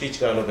આપણો સ્ટીચ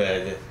કરેલો પહેરે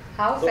છે.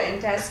 How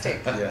fantastic.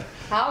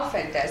 How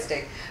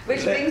fantastic.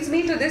 Which brings me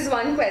to this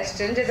one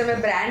question, જે તમે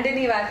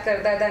બ્રાન્ડની વાત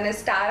કરતા હતા અને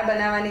સ્ટાર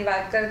બનાવવાની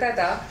વાત કરતા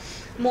હતા.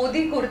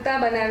 મોદી કુર્તા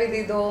બનાવી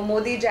દીધો,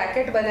 મોદી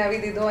જેકેટ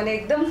બનાવી દીધો અને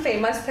એકદમ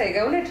ફેમસ થઈ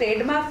ગયો ને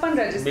ટ્રેડમાર્ક પણ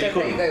રજીસ્ટર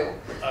થઈ ગયો.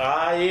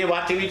 એ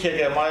વાત એવી છે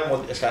કે અમારે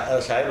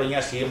સાહેબ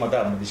અહીંયા સીએમ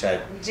હતા, મોદી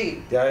સાહેબ,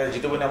 ત્યારે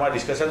જીતુભાઈને અમારે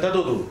ડિસ્કશન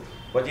થતું હતું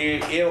પછી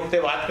એ વખતે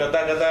વાત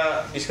કરતાં કરતાં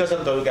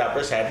ડિસ્કશન થયું કે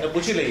આપણે સાહેબને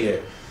પૂછી લઈએ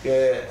કે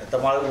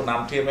તમારું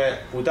નામથી અમે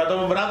કુર્તા તો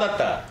અમે બનાવતા જ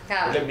હતા,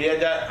 એટલે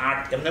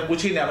 2008 એમને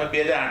પૂછીને અમે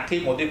 2008થી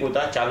મોદી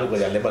કુર્તા ચાલુ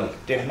કર્યા, લેબલ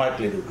ટ્રેડમાર્ક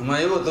લીધું.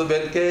 એમાં એવું હતું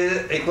બેન કે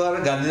એકવાર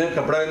ગાંધીનગર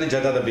કપડાની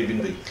જતા હતા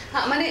બિપિનભાઈ.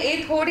 હા, મને એ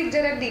થોડીક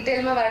જરાક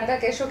ડિટેલમાં વાર્તા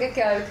કહેશો કે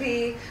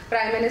ક્યારથી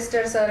પ્રાઇમ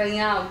મિનિસ્ટર સર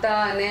અહીંયા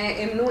આવતા અને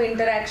એમનું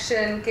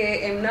ઇન્ટરેક્શન કે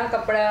એમના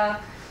કપડા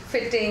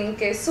ફિટિંગ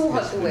કે શું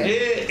હતું? એ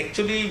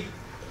એકચ્યુઅલી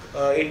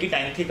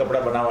 89 થી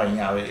કપડાં બનાવવા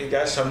અહીંયા આવે. એ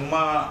જ્યારે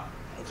સનમાં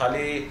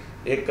ખાલી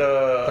એક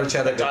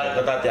પ્રચાર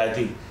હતા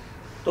ત્યારથી.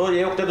 તો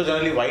એ વખતે તો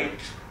જનરલી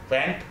વ્હાઇટ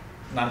પેન્ટ,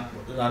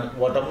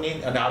 બોટમની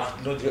અને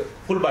હાફનું જે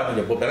ફૂલ બારનું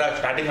જે પહેલાં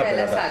સ્ટાર્ટિંગમાં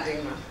પહેલા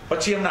હતા,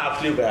 પછી એમના હાફ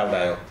સ્લીવ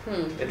પહેરાવડાયો.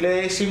 એટલે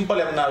એ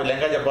સિમ્પલ એમના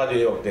લહેંગા જબ્બા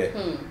એ વખતે.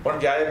 પણ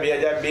જ્યારે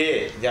 2002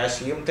 જ્યારે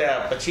સીએમ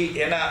થયા પછી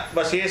એના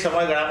બસ એ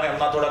સમયગાળામાં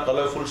એમના થોડા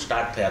કલરફુલ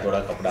સ્ટાર્ટ થયા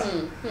થોડા કપડાં,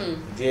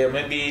 જે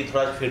અમે બી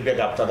થોડા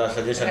ફીડબેક આપતા હતા,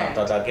 સજેશન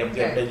આપતા હતા, કેમ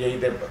કે એમને જે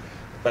રીતે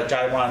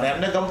પ્રચારમાં અને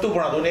એમને ગમતું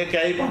પણ હતું ને એ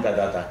ક્યાંય પણ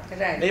કરતા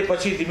હતા. એ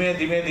પછી ધીમે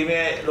ધીમે ધીમે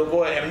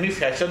લોકો એમની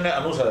ફેશનને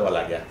અનુસરવા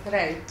લાગ્યા.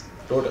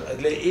 તો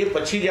એટલે એ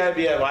પછી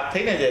જ્યારે વાત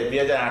થઈ ને જે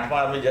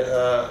 2008માં અમે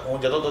હું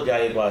જતો હતો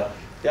જ્યારે એકવાર,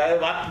 ત્યારે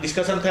વાત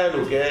ડિસ્કશન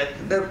થયેલું કે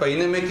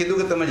પહેલે મેં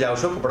કીધું કે તમે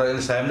જાવશો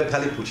કપડા સાહેબને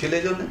ખાલી પૂછી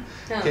લેજો ને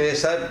કે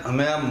સાહેબ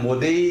અમે આ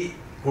મોદી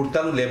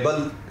કુર્તાનું લેબલ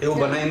એવું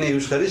બનાવીને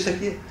યુઝ કરી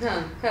શકીએ.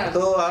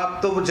 તો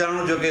આપ તો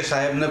જાણો છો કે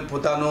સાહેબને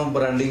પોતાનો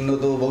બ્રાન્ડિંગનો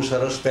તો બહુ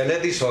સરસ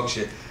પહેલેથી શોખ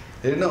છે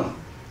એનો.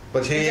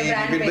 પછી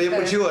બિપિનભાઈએ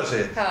પૂછ્યું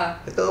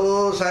હશે તો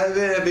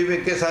સાહેબે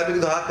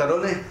કીધું હા કરો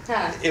ને,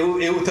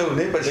 એવું થયું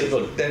નહીં પછી.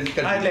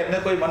 એટલે એમને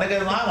કોઈ મને કહે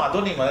હા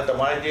વાંધો નહીં, મને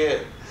તમારે જે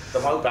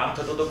તમારું કામ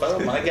થતું તો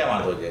કરો, મને ક્યાં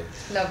વાંધો છે.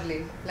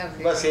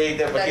 બસ એ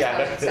રીતે પછી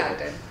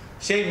આગળ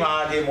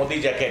સેમમાં જે મોદી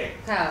જેકેટ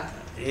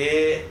એ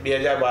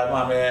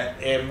 2012માં અમે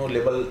એમનું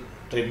લેબલ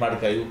ટ્રેડમાર્ક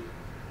કર્યું.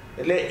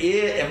 એટલે એ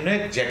એમને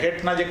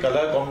જેકેટના જે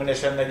કલર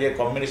કોમ્બિનેશન ને જે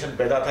કોમ્બિનેશન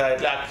પેદા થયા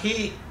એટલે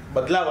આખી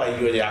બદલાવ આવી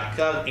ગયો છે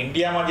આખા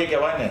ઇન્ડિયામાં જે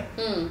કહેવાય ને.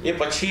 એ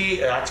પછી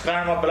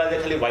રાજકારણમાં પેલા જે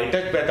ખાલી વ્હાઇટ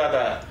જ પહેરતા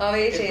હતા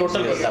એ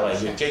ટોટલ બદલાવ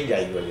આવી ગયો, ચેન્જ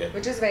આવી ગયો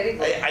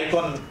છે,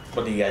 આઇકોન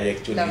બની ગયા છે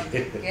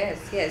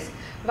એકચ્યુઅલી.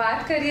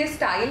 વાત કરીએ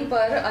સ્ટાઇલ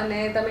પર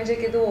અને તમે જે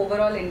કીધું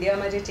ઓવરઓલ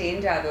ઇન્ડિયામાં જે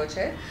ચેન્જ આવ્યો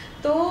છે,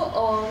 તો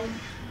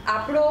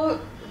આપણો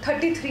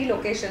 33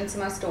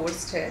 લોકેશન્સમાં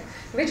સ્ટોર્સ છે,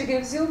 વિચ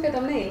ગિવ્સ યુ કે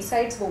તમને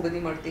ઇનસાઇટ્સ બહુ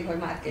બધી મળતી હોય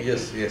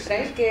માર્કેટની,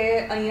 રાઈટ? કે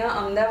અહીંયા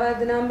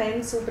અમદાવાદના મેન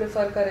શું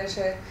પ્રિફર કરે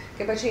છે,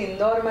 કે પછી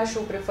ઇન્દોરમાં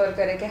શું પ્રિફર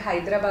કરે, કે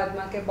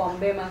હૈદરાબાદમાં કે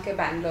બોમ્બેમાં કે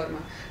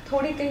બેંગ્લોરમાં?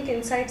 થોડી કંઈક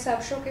ઇનસાઇટ્સ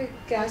આપશો કે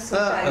ક્યાં શું?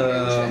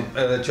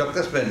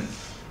 ચોક્કસ બેન,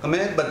 અમે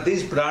બધી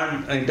જ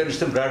બ્રાન્ડ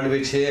ઇન્ટરનેશનલ બ્રાન્ડ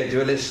હોય છે as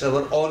well as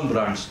our own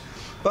brands.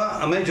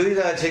 પણ અમે જોઈ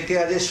રહ્યા છીએ કે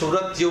આજે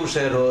સુરત જેવું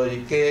શહેર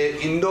હોય કે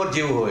ઇન્દોર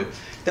જેવું હોય,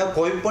 ત્યાં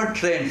કોઈ પણ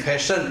ટ્રેન્ડ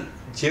ફેશન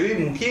જેવી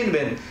મૂકીએ ને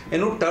બેન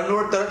એનું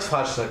ટર્નઓવર તરત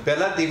ફાસ્ટ હોય.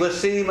 પહેલા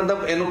દિવસથી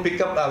મતલબ એનું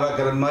પિકઅપ આવ્યા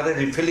કરે, મારે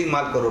રિફિલિંગ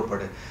માલ કરવો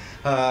પડે.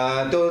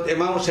 તો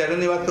એમાં હું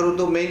શહેરોની વાત કરું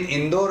તો મેઇન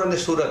ઇન્દોર અને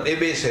સુરત એ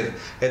બે શહેર.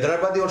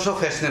 હૈદરાબાદ ઓલ્સો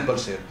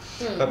ફેશનેબલ શહેર,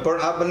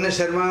 પણ આ બંને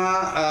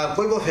શહેરમાં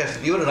કોઈ પણ ફેશન,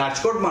 ઇવન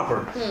રાજકોટમાં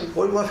પણ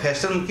કોઈ પણ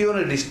ફેશન મૂકી હોય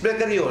ને ડિસ્પ્લે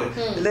કરી હોય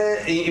એટલે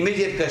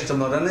ઇમિડિયેટ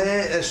કસ્ટમર અને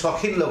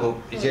શોખીન લોકો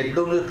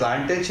જેટલું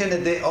ક્લાયન્ટેજ છે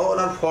ને તે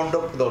all are found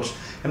of clothes,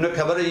 એમને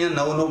ખબર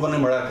અહીંયા નવું મને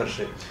મળ્યા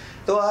કરશે.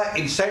 તો આ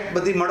ઇન્સાઇટ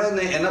બધી મળે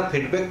ને એના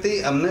ફીડબેકથી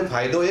અમને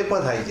ફાયદો એ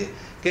પણ થાય છે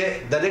કે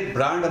દરેક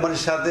બ્રાન્ડ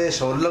અમારી સાથે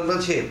સંલગ્ન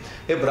છે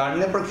એ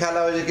બ્રાન્ડને પણ ખ્યાલ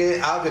આવે છે કે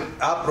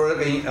આ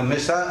પ્રોડક્ટ અહીં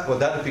હંમેશા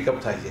વધારે પિકઅપ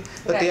થાય છે,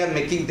 તો તે R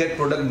making that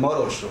product more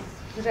also.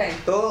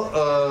 તો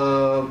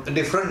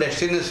ડિફરન્ટ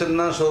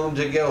ડેસ્ટિનેશનના શોરૂમ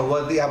જગ્યા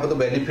હોવાથી આ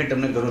બધું બેનિફિટ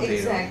અમને ઘણું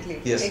થઈ રહ્યું.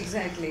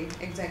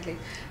 એક્ઝેક્ટલી.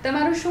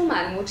 તમારું શું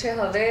માનવું છે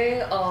હવે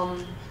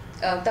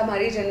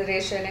તમારી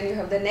generation and you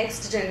have the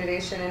next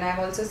generation and I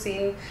have also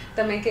scene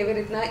તમે કેવી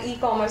રીતના ઈ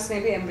કોમર્સને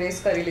બી એમ્બ્રેસ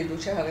કરી લીધું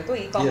છે હવે, તો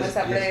ઈ કોમર્સ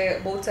આપણે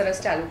બહુ સરસ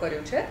ચાલુ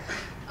કર્યું છે.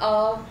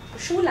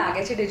 શું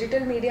લાગે છે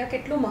ડિજિટલ મીડિયા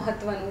કેટલું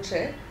મહત્વનું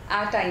છે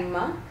આ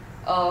ટાઈમમાં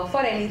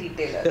ફોર એની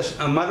રિટેલર?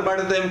 અમારા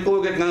માટે તો એમ કહું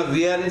કે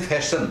વી આર ઇન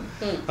ફેશન.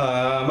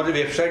 અમારી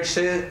વેબસાઇટ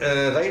છે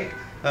right,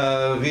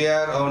 we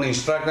are on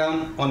Instagram,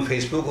 on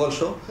Facebook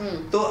also.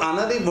 તો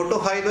આનાથી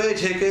મોટો ફાયદો એ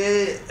છે કે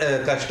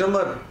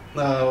કસ્ટમર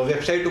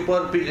વેબસાઇટ ઉપર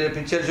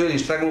પિક્ચર જોઈને,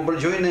 ઇન્સ્ટાગ્રામ ઉપર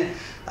જોઈને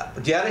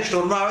જ્યારે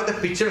સ્ટોરમાં આવે તો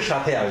પિક્ચર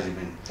સાથે આવે છે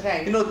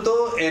બેન, તો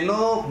એનો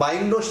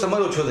બાઇંગનો સમય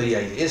ઓછો થઈ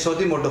જાય, એ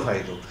સૌથી મોટો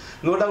ફાયદો.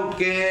 નો ડાઉટ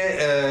કે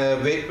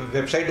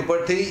વેબસાઇટ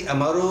ઉપરથી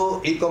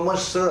અમારું ઈ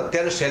કોમર્સ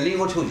અત્યારે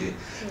સેલિંગ ઓછું છે,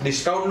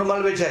 ડિસ્કાઉન્ટનો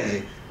માલ વેચાય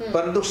છે,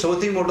 પરંતુ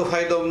સૌથી મોટો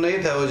ફાયદો અમને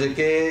એ થયો છે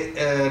કે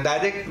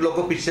ડાયરેક્ટ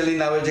લોકો પિક્ચર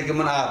લઈને આવે છે કે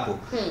મને આ આપો,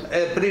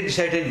 એ પ્રી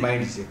ડિસાઇડેડ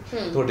માઇન્ડ છે.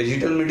 તો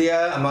ડિજિટલ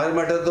મીડિયા અમારા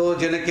માટે તો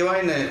જેને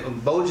કહેવાય ને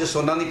બહુ જ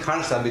સોનાની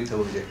ખાણ સાબિત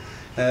થયું છે.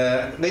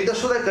 નહીં તો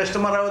શું થાય,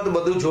 કસ્ટમર આવે તો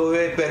બધું જોવે,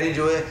 પહેરી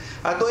જોવે.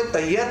 આ તો એ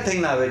તૈયાર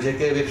થઈને આવે છે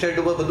કે વેબસાઇટ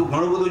ઉપર બધું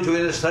ઘણું બધું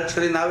જોઈને સર્ચ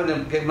કરીને આવે ને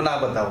કે મને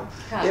આ બતાવો,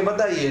 એ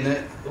બતાવીએ ને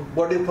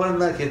બોડી પર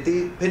નાખીએ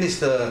ફિનિશ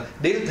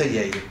ડીલ થઈ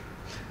જાય.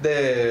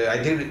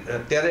 આઈ થિંક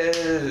અત્યારે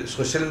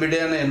સોશિયલ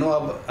મીડિયાને એનો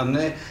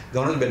અમને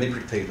ઘણો જ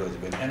બેનિફિટ થઈ રહ્યો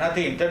છે.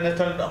 એનાથી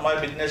ઇન્ટરનેશનલ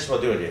અમારો બિઝનેસ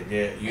વધ્યો છે,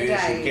 જે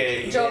યુએસ કે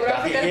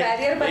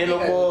એ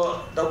લોકો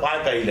તો પાર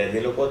કરી લે,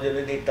 એ લોકો જે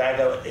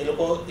ટ્રાય એ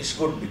લોકો ઇઝ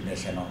ગુડ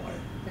બિઝનેસ એનો અમારે.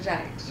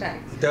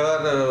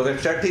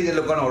 વેબસાઇટથી જે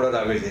લોકોને ઓર્ડર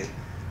આવે છે.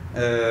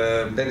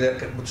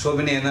 So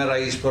many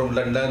NRIs from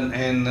London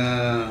and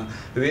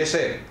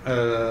USA.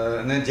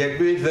 And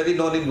Jet2 is very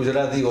known in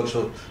Gujarati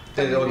also.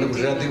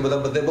 Gujarati બધા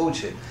બધે બહુ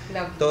છે,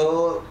 તો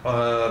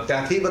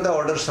ત્યાંથી બધા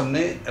ઓર્ડર્સ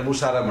અમને બહુ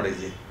સારા મળે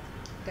છે.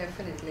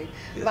 ડેફિનેટલી.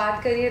 વાત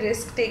કરીએ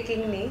રિસ્ક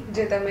ટેકિંગની,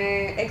 જે તમે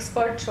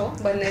એક્સપર્ટ છો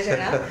બંને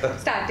જણા,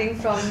 starting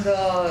from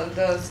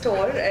the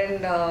store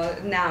and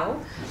now.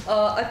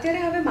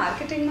 અત્યારે હવે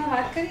માર્કેટિંગમાં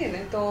વાત કરીએ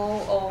ને તો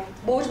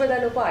બહુ જ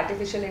બધા લોકો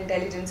આર્ટિફિશિયલ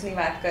ઇન્ટેલિજન્સની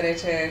વાત કરે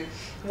છે,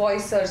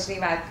 વોઇસ સર્ચની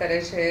વાત કરે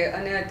છે,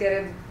 અને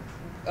અત્યારે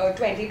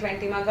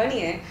 2020માં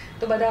ગણીએ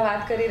તો બધા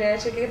વાત કરી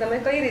રહ્યા છે કે તમે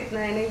કઈ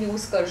રીતના એને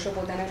યુઝ કરશો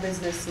પોતાના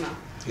બિઝનેસમાં,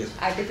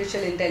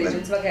 આર્ટિફિશિયલ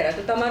ઇન્ટેલિજન્સ વગેરે.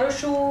 તો તમારો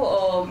શું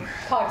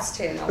થોટ્સ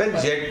છે એના ઉપર?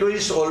 Jet2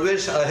 is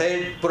always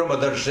ahead from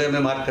others,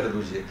 મેં માર્ક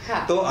કરેલું છે.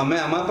 તો અમે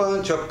આમાં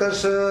પણ ચોક્કસ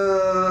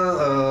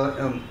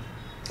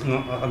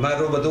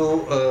અમારું બધું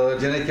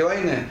જેને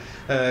કહેવાય ને,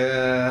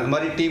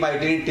 અમારી ટીમ,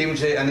 આઈટીની ટીમ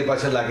છે એની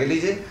પાછળ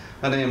લાગેલી છે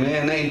અને અમે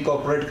એને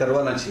ઇન્કોર્પોરેટ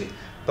કરવાના છીએ.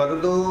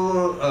 પરંતુ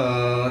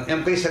એમ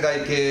કહી શકાય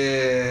કે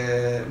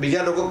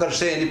બીજા લોકો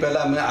કરશે એની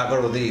પહેલાં અમે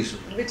આગળ વધીશું.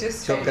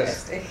 ચોક્કસ.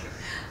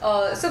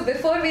 સો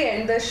before we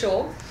and the show,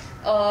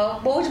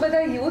 બહુ જ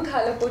બધા યુથ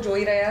આ લોકો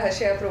જોઈ રહ્યા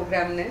હશે આ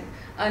પ્રોગ્રામને,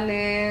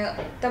 અને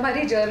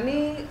તમારી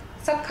જર્ની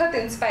સખત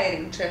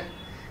ઇન્સ્પાયરિંગ છે.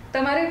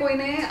 તમારે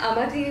કોઈને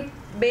આમાંથી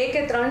 2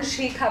 કે 3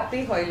 શીખ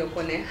આપવી હોય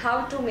લોકોને, how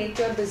to make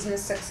your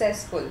business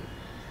successful,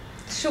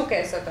 શું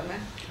કહેશો તમે?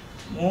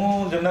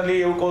 હું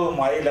જનરલી એવું કહું,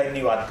 મારી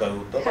લાઈનની વાત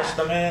કરું તો બસ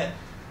તમે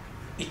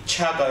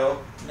ઈચ્છા કરો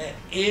ને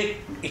એક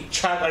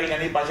ઈચ્છા કરીને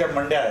એની પાછળ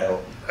મંડ્યા રહ્યો,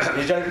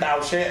 રિઝલ્ટ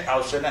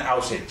આવશે ને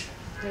આવશે જ.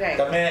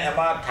 તમે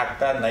એમાં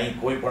થાકતા નહીં,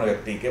 કોઈ પણ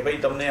વ્યક્તિ કે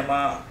ભાઈ તમને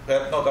એમાં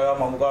પ્રયત્નો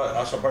કરવામાં અમુક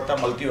અસફળતા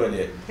મળતી હોય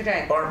છે,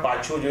 પણ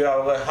પાછું જોયા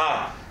વગર, હા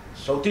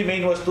સૌથી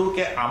મેઇન વસ્તુ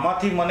કે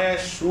આમાંથી મને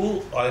શું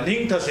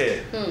અર્નિંગ થશે,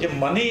 એ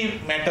મની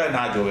મેટર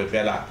ના જોવે.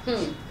 પહેલા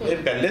એ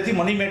પહેલેથી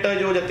મની મેટર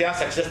જોવે છે, ત્યાં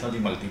સક્સેસ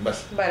નથી મળતી. બસ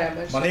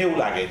મને એવું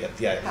લાગે છે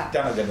અત્યારે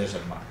અત્યારના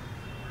જનરેશનમાં.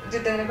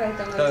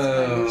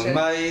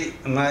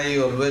 My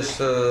always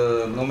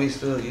nomis,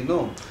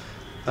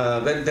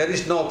 when there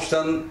is no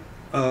option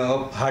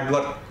of hard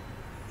work,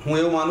 હું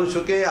એવું માનું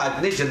છું કે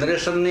આજની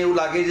જનરેશનને એવું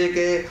લાગે છે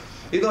કે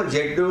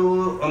Jet2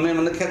 અમે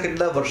મને ખ્યાલ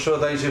કેટલા વર્ષો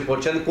થાય છે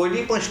પહોંચે, અને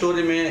કોઈની પણ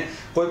સ્ટોરી, મેં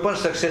કોઈ પણ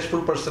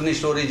સક્સેસફુલ પર્સનની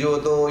સ્ટોરી જુઓ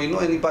તો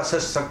એની પાસે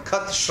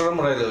સખત શ્રમ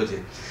રહેલો છે,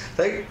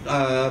 રાઈટ.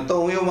 તો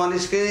હું એવું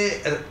માનીશ કે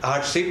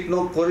હાર્ડશીપનો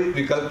કોઈ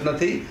વિકલ્પ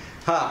નથી.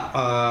 હા,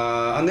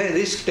 અને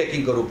રિસ્ક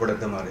ટેકિંગ કરવું પડે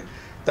તમારે.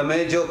 તમે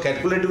જો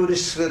કેલ્ક્યુલેટિવ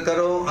રિસ્ક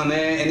કરો અને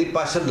એની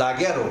પાછળ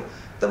લાગ્યા રહો,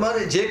 તમારે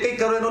જે કંઈ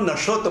કરો એનો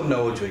નશો તમને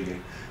હોવો જોઈએ.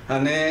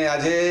 અને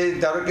આજે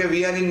ધારો કે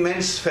we are in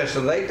men's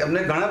fashion, right. અમને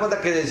ઘણા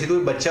બધા કહે છે કે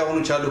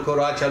બચ્ચાઓનું ચાલુ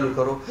કરો, આ ચાલુ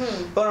કરો,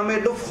 પણ અમે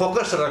એટલું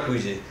ફોકસ રાખવું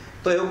છે.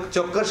 તો એવું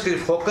ચોક્કસ કરી,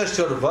 focus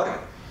your work,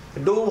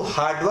 do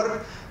hard work,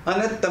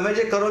 અને તમે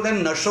જે કરો તેને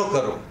નશો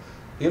કરો.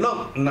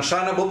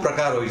 નશાના બહુ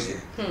પ્રકાર હોય છે.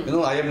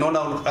 I am not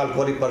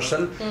alcoholic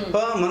person,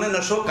 પણ મને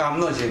નશો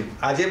કામનો છે.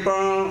 આજે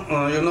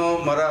પણ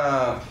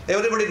મારા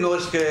એવરીબડી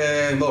નોઝ કે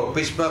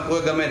ઓફિસમાં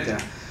કોઈ ગમે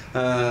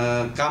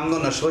ત્યાં કામનો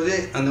નશો છે,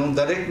 અને હું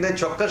દરેકને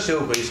ચોક્કસ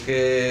એવું કહીશ કે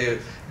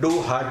ડુ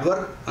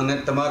હાર્ડવર્ક, અને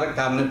તમારા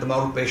કામને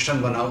તમારું પેશન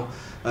બનાવો,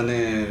 અને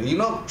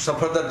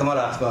સફળતા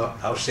તમારા હાથમાં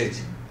આવશે જ.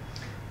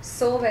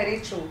 So very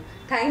true.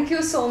 Thank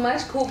you so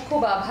much. ખૂબ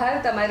ખૂબ આભાર.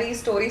 તમારી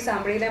સ્ટોરી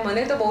સાંભળીને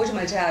મને તો બહુ જ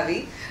મજા આવી,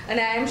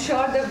 અને I am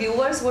sure the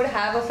viewers would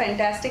have a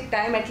fantastic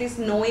time, at least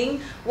knowing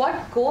what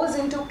goes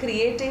into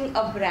creating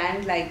a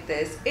brand like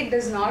this. It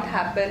does not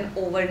happen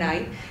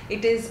overnight.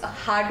 It is a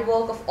hard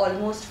work of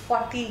almost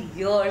 40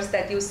 years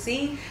that you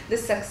see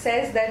the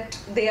success that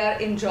they are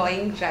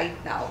enjoying right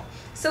now.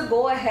 So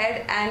go ahead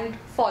and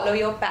follow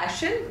your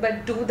passion,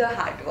 but do the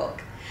hard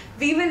work.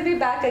 We will be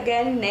back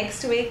again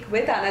next week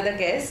with another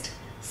guest.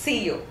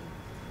 See you.